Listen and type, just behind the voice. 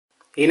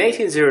In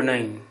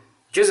 1809,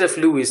 Joseph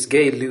Louis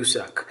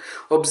Gay-Lussac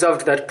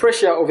observed that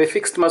pressure of a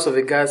fixed mass of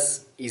a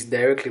gas is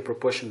directly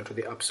proportional to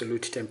the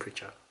absolute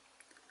temperature.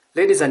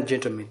 Ladies and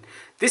gentlemen,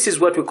 this is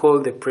what we call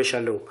the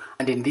pressure law,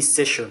 and in this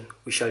session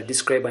we shall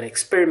describe an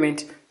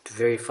experiment to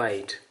verify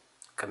it.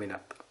 Coming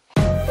up.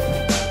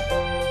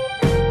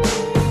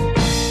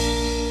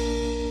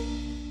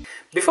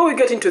 Before we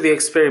get into the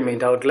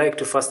experiment, I would like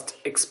to first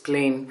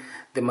explain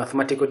the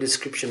mathematical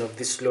description of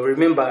this law.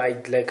 Remember,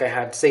 like I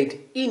had said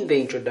in the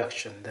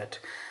introduction, that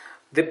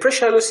the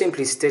pressure law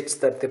simply states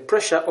that the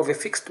pressure of a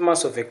fixed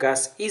mass of a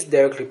gas is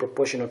directly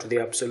proportional to the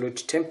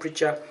absolute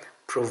temperature,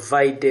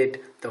 provided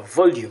the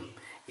volume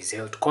is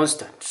held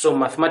constant. So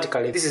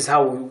mathematically, this is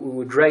how we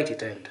would write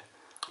it. And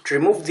to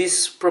remove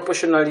this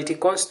proportionality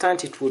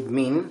constant, it would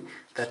mean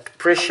that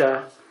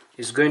pressure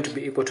is going to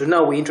be equal to,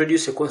 now we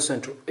introduce a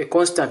constant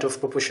of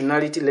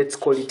proportionality, let's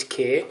call it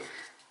K,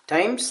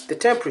 times the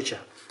temperature.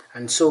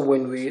 And so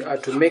when we are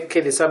to make K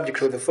the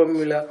subject of the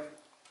formula,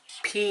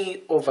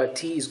 P over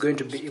T is going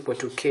to be equal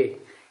to K,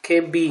 K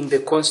being the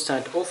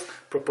constant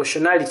of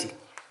proportionality.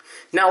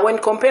 Now when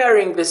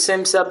comparing the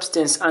same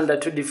substance under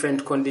two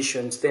different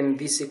conditions, then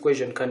this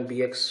equation can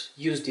be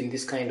used in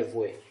this kind of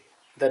way,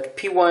 that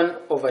P1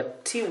 over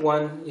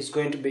T1 is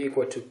going to be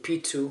equal to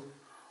P2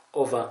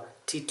 over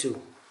T2.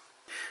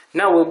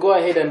 Now we'll go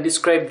ahead and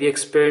describe the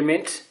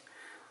experiment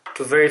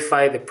to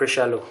verify the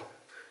pressure law.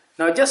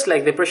 Now, just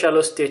like the pressure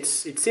law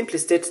states, it simply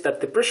states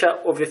that the pressure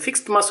of a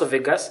fixed mass of a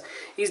gas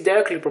is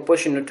directly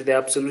proportional to the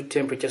absolute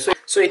temperature.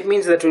 So it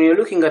means that when you're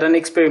looking at an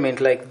experiment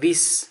like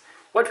this,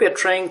 what we are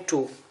trying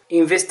to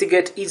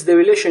investigate is the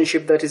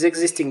relationship that is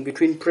existing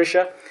between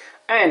pressure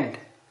and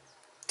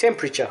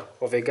temperature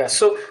of a gas.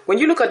 So when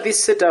you look at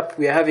this setup,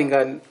 we are having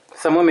a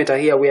thermometer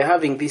here, we are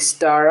having this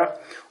star.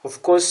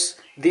 Of course,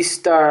 this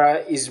star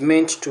is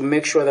meant to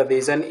make sure that there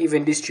is an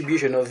even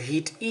distribution of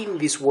heat in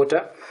this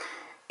water.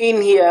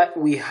 In here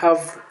we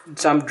have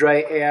some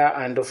dry air,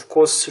 and of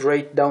course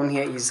right down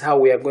here is how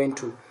we are going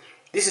to,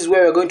 this is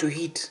where we are going to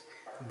heat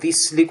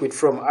this liquid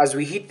from. As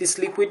we heat this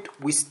liquid,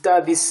 we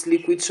stir this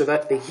liquid so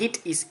that the heat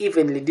is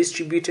evenly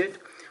distributed.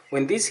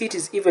 When this heat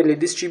is evenly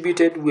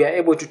distributed, we are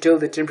able to tell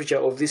the temperature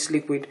of this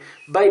liquid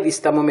by this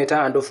thermometer,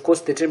 and of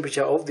course the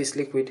temperature of this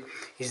liquid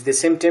is the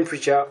same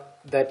temperature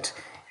that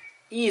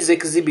is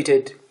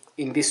exhibited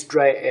in this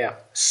dry air.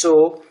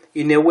 So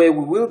in a way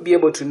we will be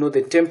able to know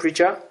the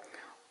temperature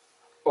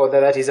or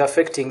that is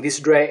affecting this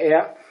dry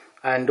air,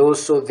 and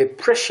also the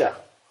pressure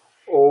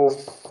of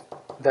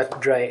that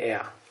dry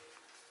air.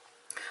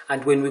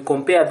 And when we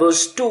compare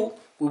those two,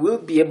 we will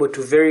be able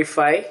to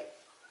verify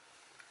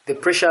the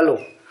pressure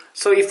law.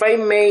 So if I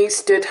may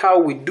state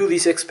how we do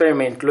this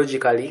experiment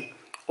logically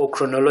or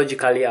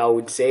chronologically, I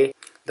would say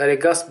that a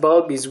gas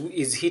bulb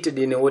is heated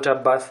in a water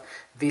bath.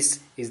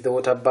 This is the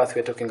water bath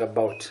we're talking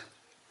about.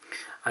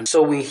 And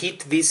so we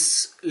heat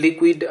this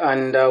liquid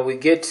and we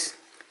get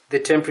the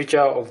temperature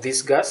of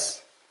this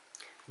gas,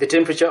 the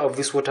temperature of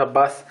this water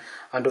bath,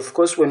 and of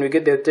course when we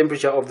get the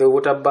temperature of the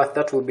water bath,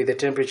 that will be the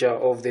temperature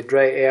of the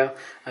dry air,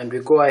 and we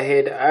go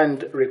ahead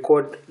and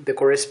record the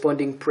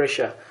corresponding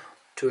pressure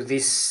to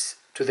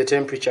the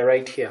temperature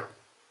right here.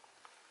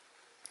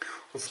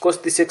 Of course,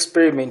 this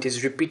experiment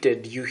is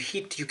repeated. You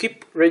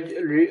keep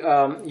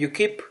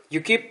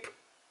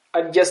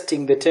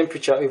adjusting the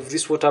temperature of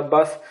this water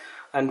bath,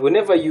 and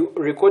whenever you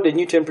record a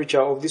new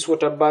temperature of this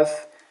water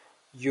bath,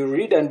 you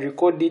read and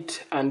record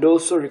it, and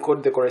also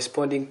record the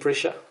corresponding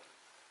pressure.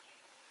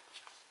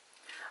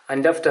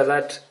 And after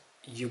that,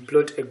 you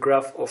plot a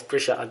graph of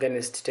pressure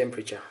against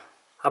temperature.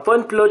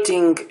 Upon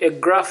plotting a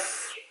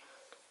graph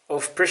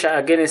of pressure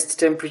against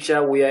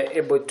temperature, we are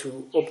able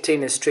to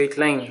obtain a straight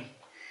line.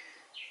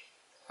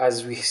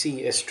 As we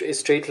see, a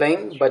straight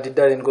line, but it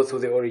doesn't go through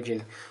the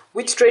origin.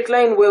 Which straight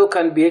line well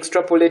can be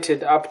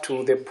extrapolated up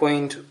to the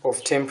point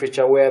of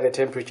temperature, where the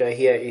temperature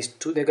here is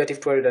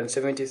negative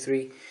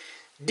 273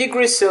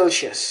 degrees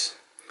Celsius.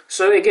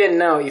 So again,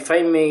 now if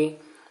I may,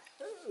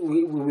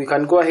 we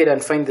can go ahead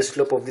and find the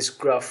slope of this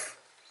graph.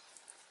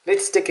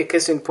 Let's take a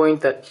case in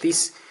point that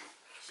this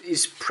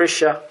is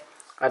pressure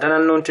at an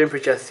unknown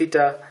temperature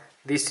theta.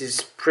 This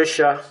is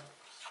pressure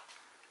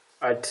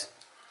at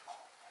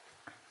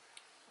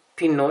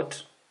P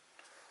naught.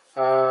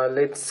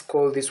 Let's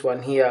call this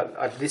one here.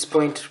 At this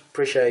point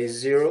pressure is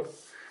 0.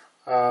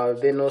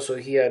 Then also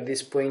here at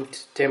this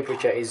point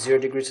temperature is 0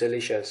 degrees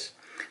Celsius.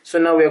 So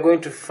now we are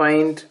going to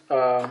find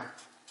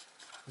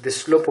the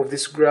slope of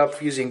this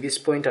graph using this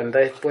point and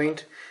that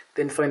point,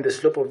 then find the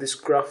slope of this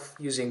graph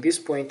using this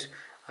point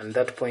and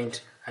that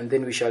point, and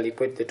then we shall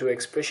equate the two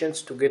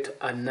expressions to get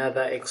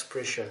another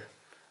expression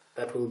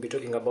that we'll be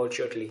talking about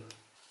shortly.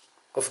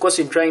 Of course,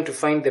 in trying to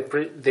find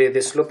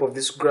the slope of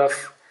this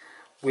graph,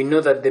 we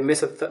know that the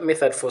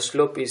method for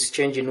slope is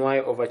change in y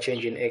over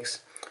change in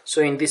x.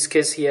 So in this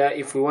case here,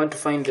 if we want to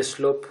find the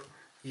slope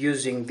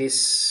using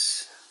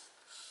this,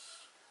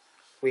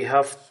 we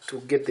have to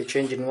get the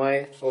change in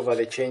y over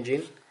the change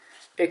in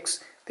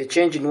x. The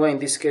change in y in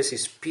this case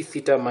is p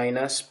theta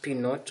minus p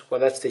naught. Well,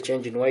 that's the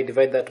change in y.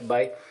 Divide that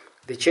by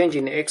the change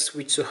in x,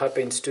 which so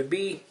happens to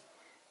be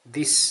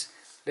this,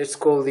 let's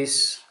call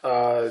this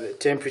the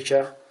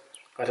temperature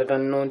at an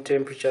unknown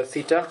temperature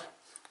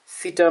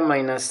theta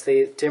minus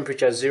the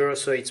temperature 0,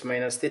 so it's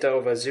minus theta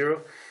over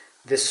 0.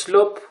 The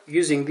slope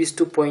using these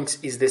 2 points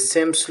is the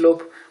same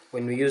slope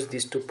when we use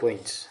these 2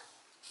 points.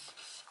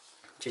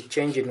 It's a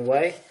change in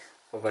y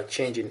over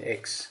change in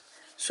x.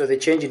 So the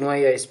change in y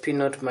is p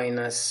naught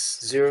minus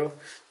 0,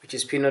 which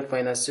is p naught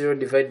minus 0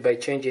 divided by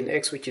change in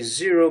x, which is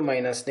 0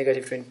 minus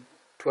negative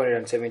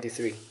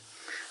 273.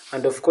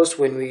 And of course,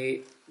 when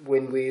we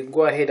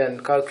go ahead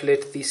and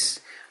calculate this,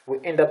 we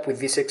end up with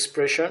this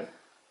expression.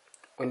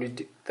 When we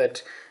do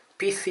that,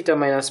 p theta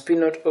minus p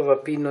naught over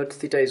p naught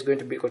theta is going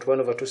to be equal to 1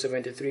 over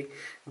 273.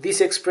 This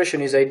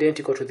expression is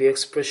identical to the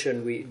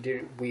expression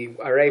we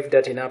arrived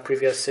at in our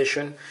previous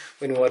session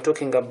when we were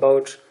talking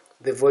about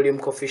the volume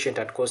coefficient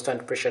at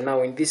constant pressure.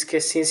 Now in this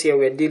case, since here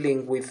we are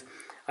dealing with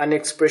an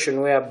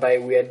expression whereby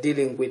we are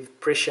dealing with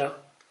pressure,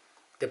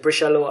 the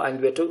pressure law,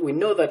 and we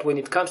know that when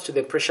it comes to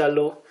the pressure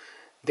law,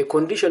 the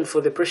condition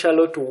for the pressure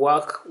law to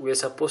work, we are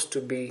supposed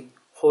to be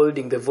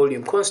holding the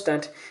volume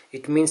constant.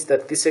 It means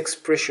that this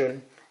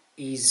expression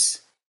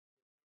is,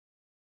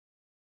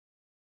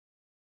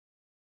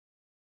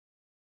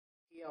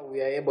 here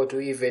we are able to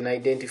even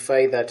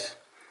identify that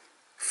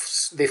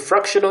the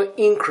fractional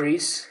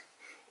increase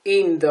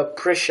in the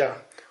pressure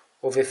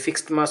of a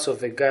fixed mass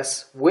of a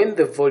gas when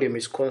the volume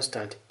is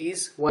constant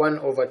is 1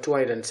 over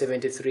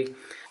 273.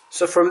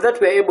 So from that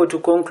we are able to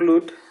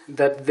conclude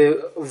that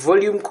the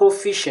volume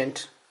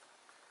coefficient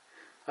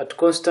at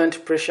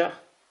constant pressure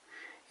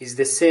is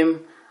the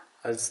same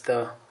as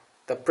the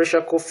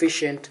pressure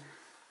coefficient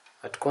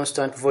at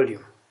constant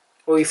volume.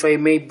 Or if I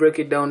may break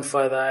it down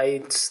further,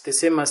 it's the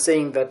same as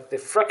saying that the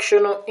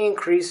fractional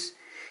increase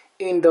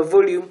in the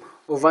volume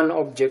of an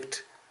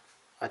object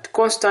at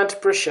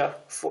constant pressure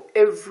for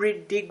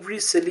every degree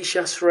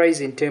Celsius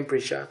rise in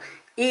temperature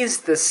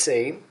is the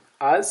same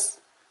as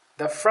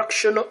the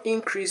fractional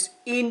increase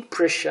in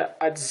pressure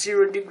at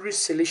 0 degrees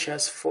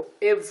Celsius for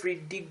every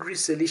degree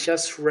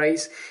Celsius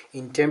rise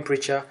in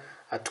temperature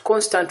at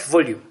constant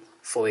volume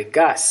for a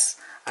gas.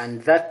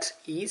 And that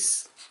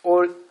is,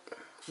 or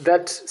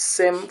that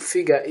same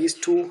figure is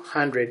 1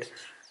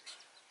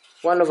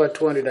 over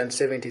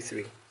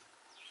 273.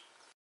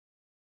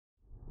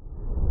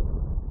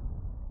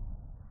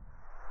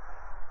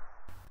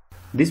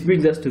 This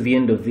brings us to the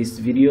end of this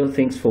video.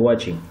 Thanks for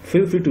watching.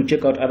 Feel free to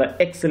check out other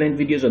excellent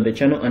videos on the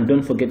channel and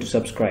don't forget to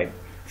subscribe.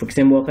 For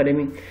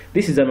KisemboAcademy,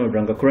 this is Arnold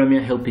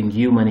Rangakuramia helping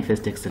you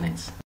manifest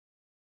excellence.